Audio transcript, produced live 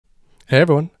Hey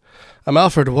everyone, I'm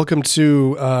Alfred. Welcome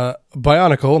to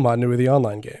Bionicle, Mod Nui the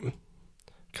online game.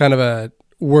 Kind of a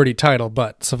wordy title,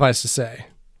 but suffice to say.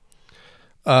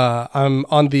 I'm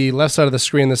on the left side of the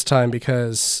screen this time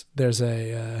because there's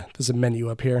a menu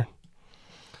up here.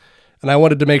 And I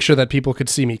wanted to make sure that people could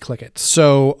see me click it.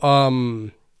 So,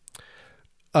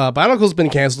 Bionicle's been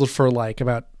canceled for like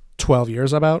about 12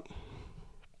 years about.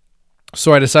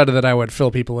 So I decided that I would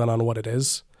fill people in on what it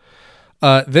is.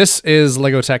 This is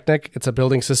Lego Technic. It's a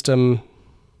building system.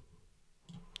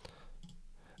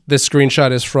 This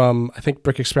screenshot is from, I think,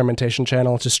 Brick Experimentation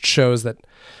Channel. It just shows that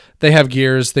they have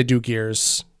gears. They do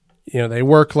gears. You know, they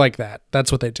work like that.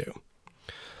 That's what they do.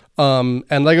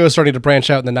 And Lego is starting to branch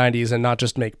out in the 90s and not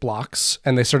just make blocks.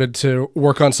 And they started to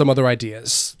work on some other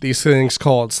ideas. These things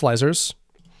called slicers,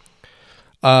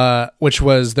 which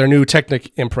was their new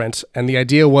Technic imprint. And the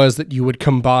idea was that you would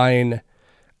combine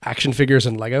action figures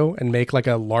in Lego and make like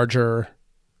a larger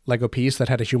Lego piece that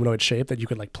had a humanoid shape that you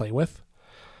could like play with.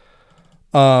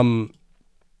 The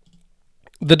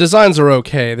designs are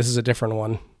okay. This is a different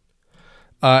one.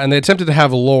 And they attempted to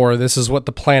have lore. This is what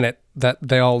the planet that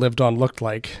they all lived on looked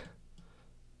like.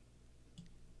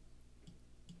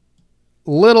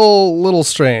 Little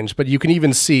strange, but you can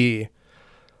even see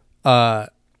in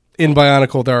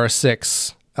Bionicle there are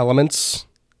 6 elements.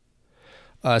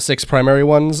 6 primary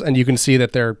ones, and you can see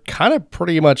that they're kind of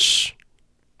pretty much...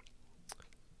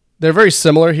 They're very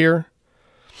similar here.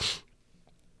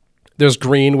 There's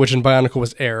green, which in Bionicle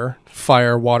was air,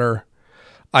 fire, water,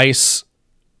 ice,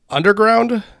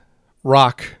 underground,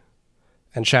 rock,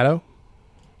 and shadow.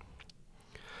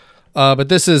 But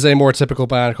this is a more typical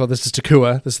Bionicle. This is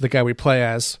Takua. This is the guy we play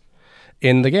as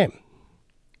in the game.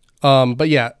 But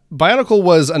yeah, Bionicle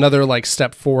was another like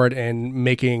step forward in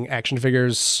making action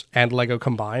figures and Lego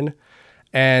combine,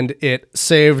 and it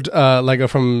saved Lego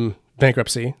from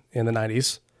bankruptcy in the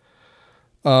 90s.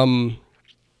 And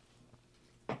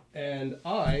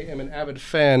I am an avid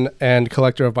fan and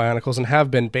collector of Bionicles and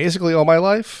have been basically all my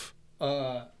life.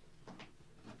 I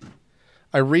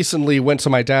recently went to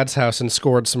my dad's house and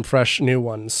scored some fresh new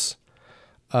ones,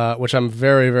 which I'm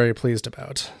very, very pleased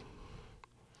about.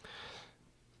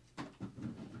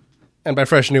 And by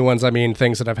fresh new ones, I mean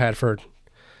things that I've had for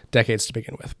decades to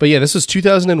begin with. But yeah, this is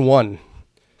 2001.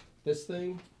 This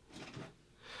thing,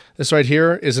 this right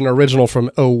here is an original from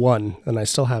 '01, and I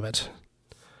still have it.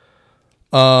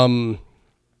 But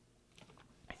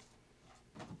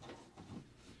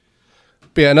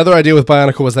yeah, another idea with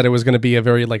Bionicle was that it was going to be a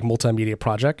very like multimedia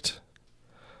project.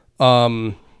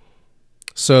 So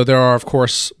there are, of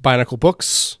course, Bionicle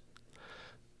books,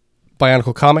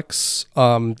 Bionicle comics.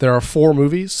 There are 4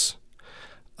 movies.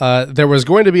 There was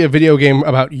going to be a video game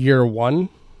about year 1.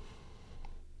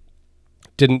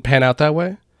 Didn't pan out that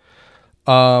way.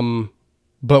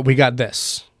 But we got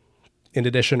this in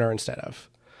addition or instead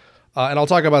of. And I'll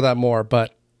talk about that more,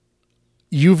 but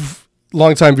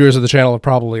longtime viewers of the channel have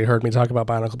probably heard me talk about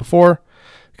Bionicle before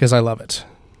because I love it.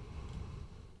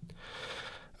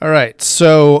 All right,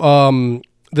 so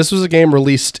this was a game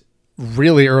released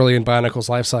really early in Bionicle's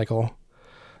life cycle.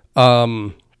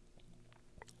 And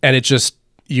it just...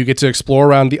 You get to explore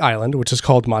around the island, which is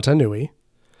called Mata Nui,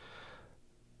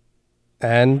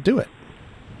 and do it.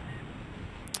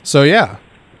 So yeah.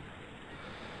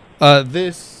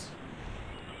 This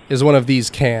is one of these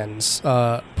cans.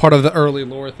 Part of the early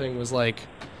lore thing was like,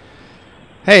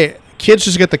 hey, kids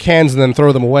just get the cans and then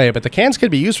throw them away, but the cans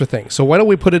could be used for things, so why don't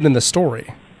we put it in the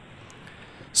story?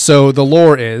 So the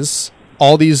lore is,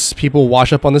 all these people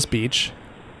wash up on this beach,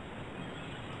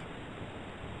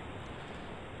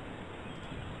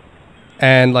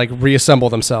 and like reassemble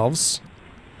themselves.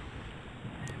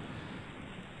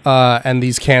 And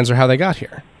these cans are how they got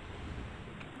here.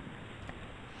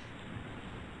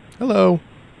 Hello.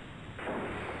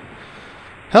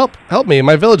 Help me,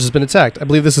 my village has been attacked. I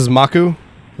believe this is Maku,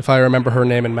 if I remember her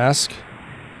name in Mask.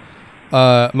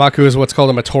 Maku is what's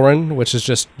called a Matoran, which is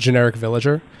just generic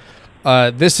villager.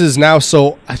 This is now,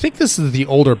 so I think this is the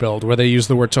older build where they use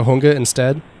the word Tohunga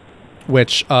instead,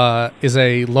 which is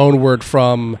a loan word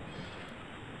from,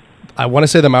 I want to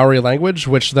say, the Maori language,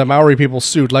 which the Maori people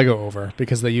sued Lego over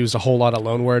because they used a whole lot of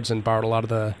loanwords and borrowed a lot of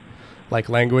the like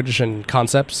language and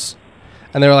concepts.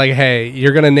 And they were like, hey,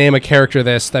 you're going to name a character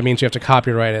this, that means you have to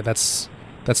copyright it. That's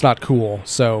not cool.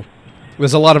 So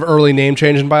there's a lot of early name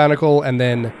change in Bionicle, and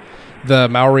then the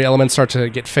Maori elements start to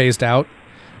get phased out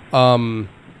until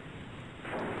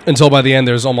by the end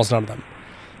there's almost none of them.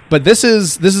 But this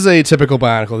is a typical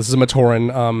Bionicle. This is a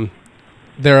Matoran.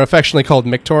 They're affectionately called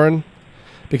Mictoran,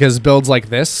 because builds like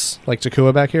this, like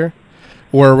Takua back here,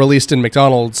 were released in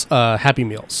McDonald's Happy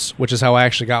Meals, which is how I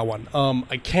actually got one.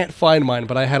 I can't find mine,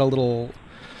 but I had a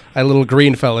little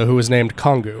green fellow who was named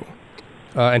Kongu.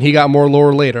 And he got more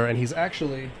lore later, and he's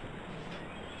actually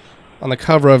on the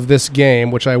cover of this game,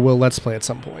 which I will Let's Play at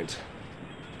some point.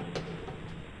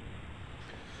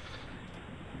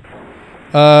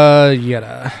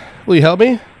 Yeta. Will you help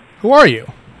me? Who are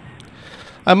you?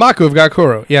 I'm Maku of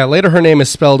Gakuro. Yeah, later her name is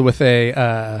spelled with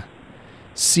a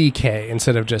CK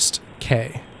instead of just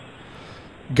K.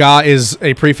 Ga is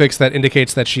a prefix that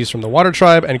indicates that she's from the water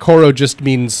tribe, and Koro just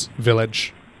means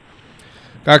village.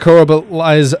 Gakuro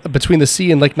lies between the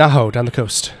sea and Lake Naho down the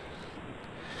coast.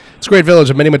 It's a great village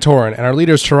of many Matoran, and our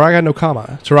leader is Turaga no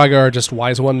Kama. Turaga are just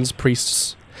wise ones,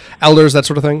 priests, elders, that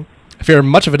sort of thing. I fear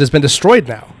much of it has been destroyed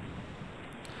now.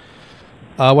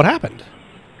 What happened?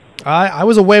 I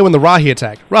was away when the Rahi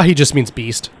attacked. Rahi just means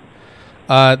beast.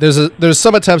 There's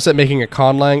some attempts at making a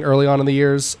conlang early on in the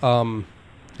years. And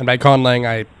by conlang,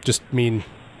 I just mean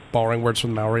borrowing words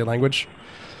from the Maori language.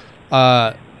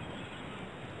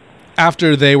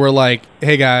 After they were like,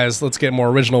 hey guys, let's get more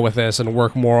original with this and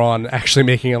work more on actually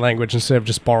making a language instead of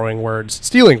just borrowing words,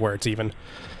 stealing words even,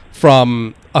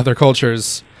 from other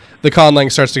cultures, the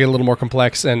conlang starts to get a little more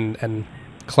complex and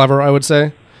clever, I would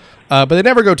say. But they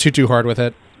never go too hard with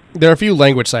it. There are a few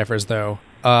language ciphers, though,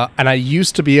 and I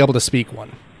used to be able to speak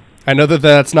one. I know that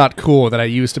that's not cool, that I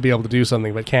used to be able to do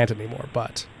something but can't anymore,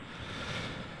 but...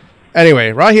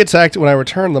 Anyway, Rahi attacked. When I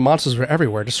returned, the monsters were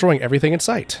everywhere, destroying everything in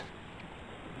sight.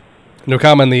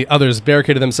 Nokama and the others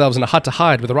barricaded themselves in a hut to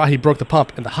hide, but the Rahi broke the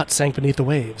pump, and the hut sank beneath the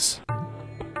waves.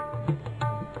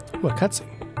 Ooh, a cutscene.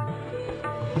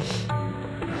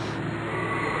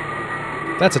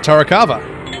 That's a Tarakava.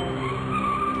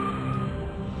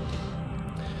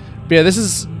 But yeah, this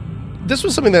was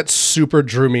something that super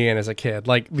drew me in as a kid.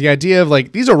 Like, the idea of,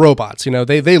 like, these are robots, you know,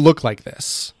 they look like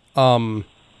this.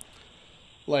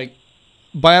 Like,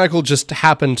 Bionicle just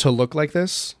happened to look like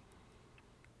this.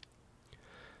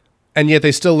 And yet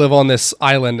they still live on this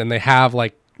island, and they have,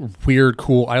 like, weird,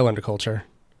 cool island culture.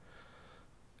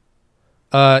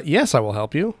 Yes, I will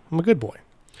help you. I'm a good boy.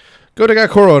 Go to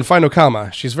Gakuro and find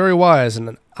Okama. She's very wise,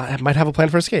 and I might have a plan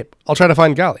for escape. I'll try to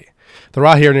find Gali. The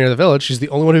Rahi are near the village. She's the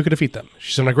only one who can defeat them.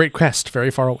 She's on a great quest, very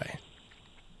far away.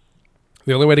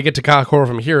 The only way to get to Gakuro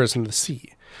from here is into the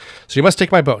sea. So you must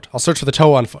take my boat. I'll search for the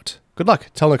Toa on foot. Good luck.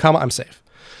 Tell Okama I'm safe.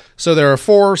 So there are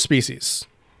 4 species.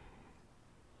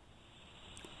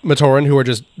 Matoran, who are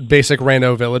just basic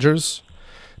rando villagers.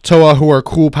 Toa, who are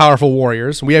cool, powerful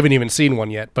warriors. We haven't even seen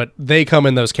one yet, but they come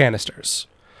in those canisters.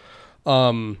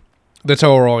 The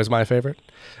Toa are always my favorite.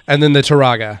 And then the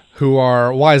Turaga, who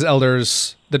are wise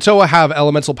elders. The Toa have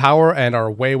elemental power and are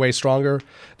way, way stronger.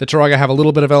 The Turaga have a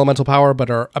little bit of elemental power, but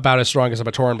are about as strong as a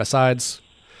Matoran besides.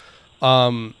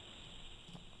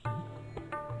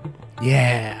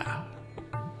 Yeah.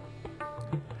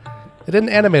 They didn't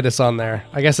animate us on there.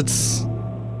 I guess it's...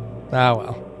 Ah,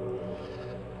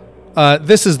 well.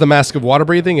 This is the Mask of Water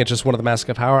Breathing. It's just one of the Mask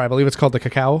of Power. I believe it's called the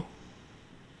Cacao.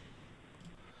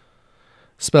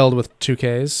 Spelled with 2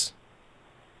 Ks.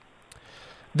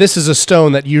 This is a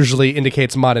stone that usually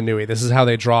indicates Madanui. This is how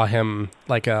they draw him,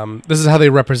 like, this is how they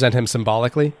represent him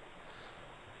symbolically.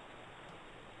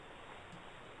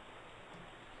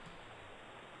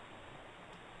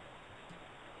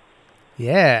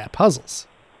 Yeah, puzzles.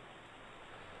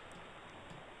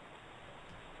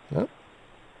 Oh.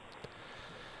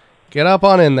 Get up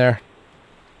on in there.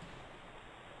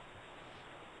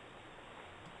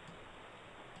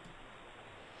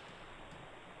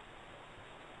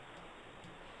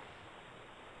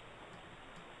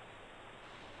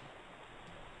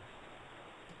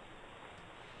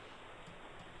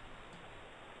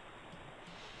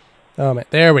 Oh man,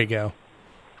 there we go.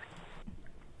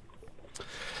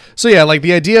 So yeah, like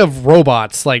the idea of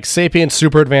robots, like sapient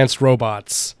super advanced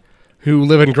robots who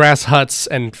live in grass huts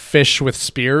and fish with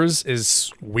spears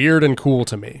is weird and cool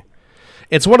to me.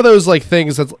 It's one of those like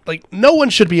things that's like no one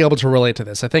should be able to relate to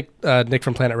this. I think Nick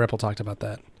from Planet Ripple talked about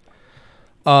that.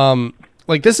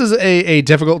 Like this is a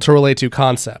difficult to relate to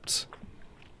concept.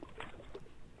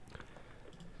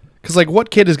 Because like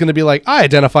what kid is going to be like, I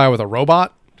identify with a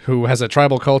robot who has a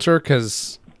tribal culture?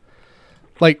 Because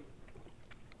like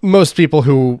most people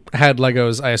who had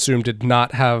Legos, I assume, did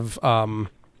not have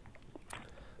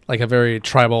like a very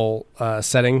tribal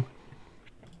setting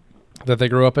that they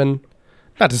grew up in.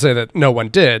 Not to say that no one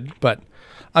did, but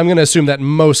I'm going to assume that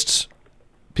most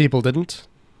people didn't.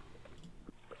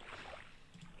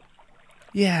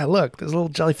 Yeah, look, there's a little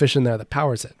jellyfish in there that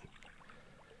powers it.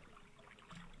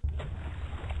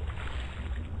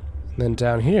 And then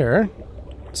down here,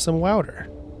 some water.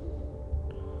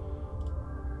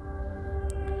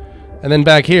 And then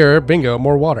back here, bingo,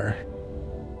 more water.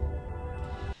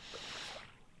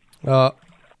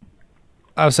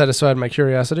 I've satisfied my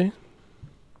curiosity.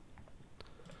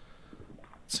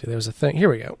 Let's see, there's a thing. Here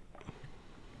we go.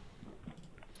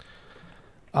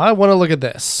 I want to look at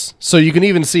this. So you can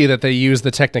even see that they use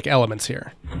the Technic elements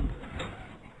here.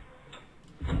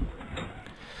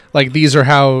 Like these are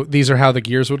how the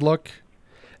gears would look.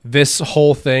 This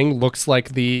whole thing looks like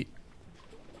the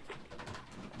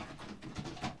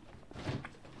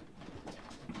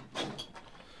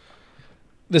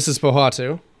This is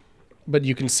Pohatu, but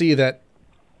you can see that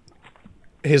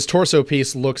his torso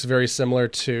piece looks very similar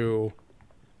to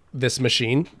this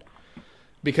machine.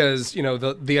 Because, you know,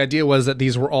 the idea was that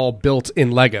these were all built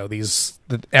in Lego.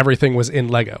 That everything was in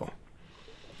Lego.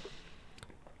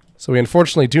 So we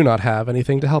unfortunately do not have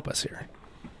anything to help us here.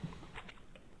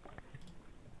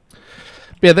 But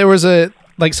yeah, there was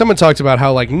someone talked about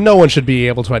how no one should be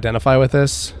able to identify with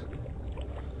this.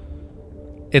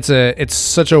 It's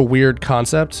such a weird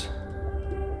concept.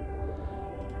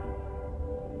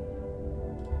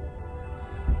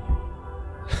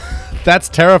 That's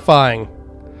terrifying.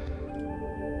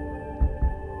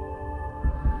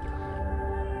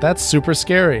 That's super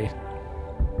scary.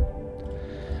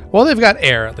 Well, they've got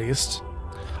air, at least.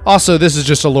 Also, this is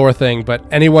just a lore thing, but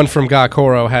anyone from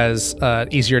Ga-Koro has an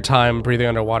easier time breathing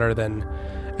underwater than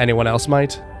anyone else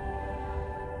might.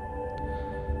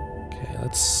 Okay,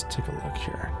 let's take a look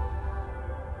here.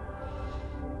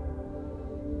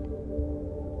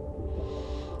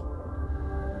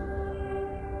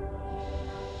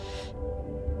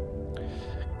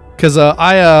 Because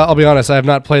I'll be honest, I have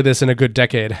not played this in a good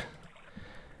decade.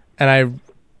 And I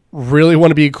really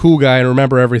want to be a cool guy and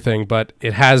remember everything, but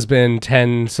it has been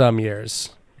 10-some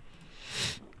years.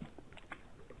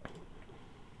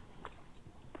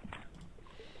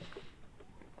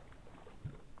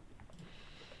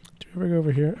 Did we ever go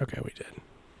over here? Okay, we did.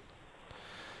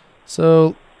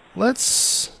 So,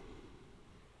 let's...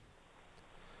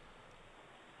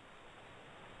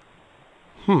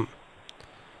 I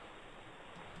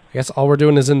guess all we're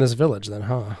doing is in this village then,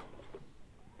 huh?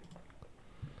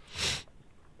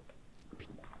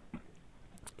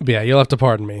 But yeah, you'll have to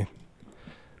pardon me.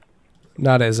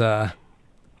 Not as, don't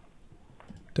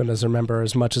as remember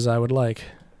as much as I would like.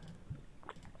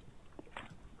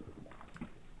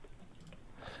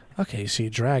 Okay, so you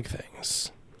drag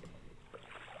things.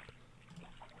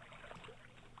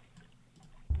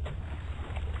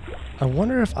 I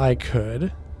wonder if I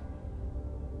could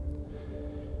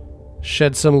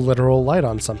shed some literal light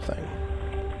on something.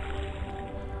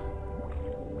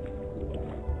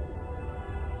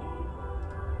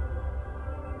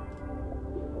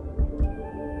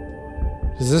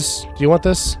 Do you want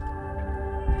this?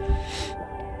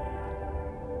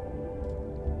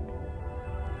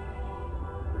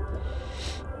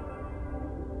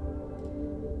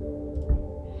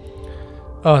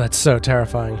 Oh, that's so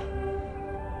terrifying.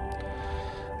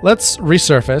 Let's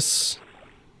resurface.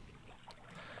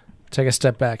 Take a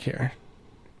step back here.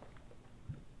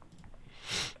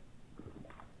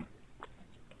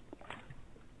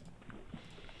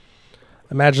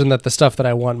 Imagine that the stuff that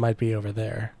I want might be over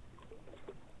there.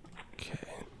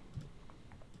 Okay.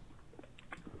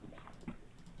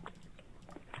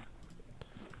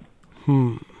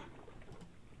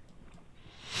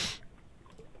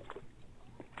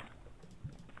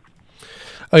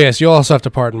 Oh yes, you'll also have to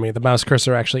pardon me. The mouse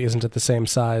cursor actually isn't at the same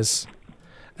size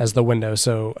as the window,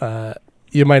 so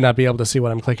you might not be able to see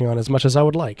what I'm clicking on as much as I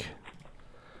would like.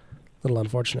 A little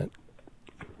unfortunate.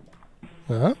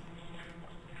 Huh?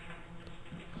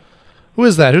 Who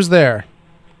is that? Who's there?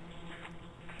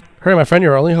 Hurry, my friend,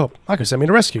 you're our only hope. Mako sent me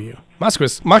to rescue you.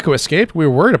 Mako escaped? We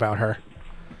were worried about her.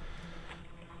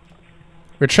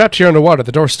 We're trapped here underwater.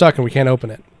 The door's stuck and we can't open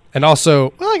it. And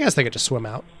also, well, I guess they could just swim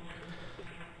out.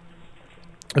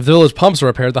 If the village pumps are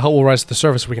repaired, the hut will rise to the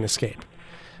surface so we can escape.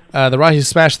 The Rahi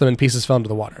smashed them and pieces fell into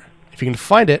the water. If you can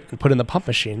find it and put it in the pump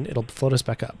machine, it'll float us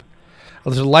back up.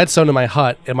 Well, there's a light zone in my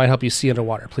hut. It might help you see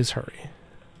underwater. Please hurry.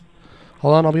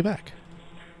 Hold on, I'll be back.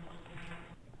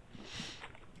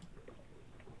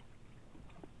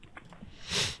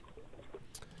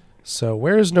 So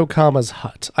where's Nokama's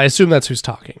hut? I assume that's who's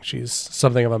talking. She's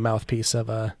something of a mouthpiece of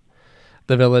the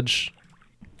village.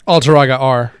 Alteraga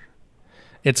are.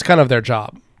 It's kind of their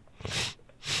job.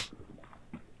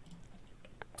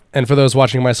 And for those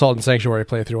watching my Salt and Sanctuary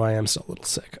playthrough, I am still a little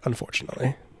sick,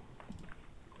 unfortunately.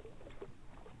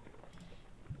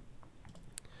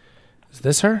 Is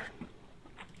this her?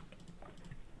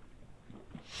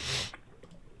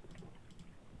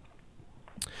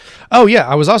 Oh yeah,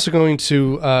 I was also going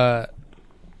to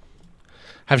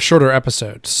have have shorter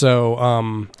episodes. So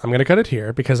I'm going to cut it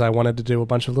here because I wanted to do a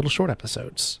bunch of little short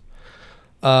episodes.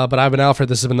 But I've been Alfred.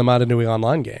 This has been the Mayan Calendar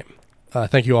online game.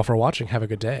 Thank you all for watching. Have a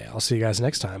good day. I'll see you guys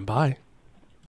next time. Bye.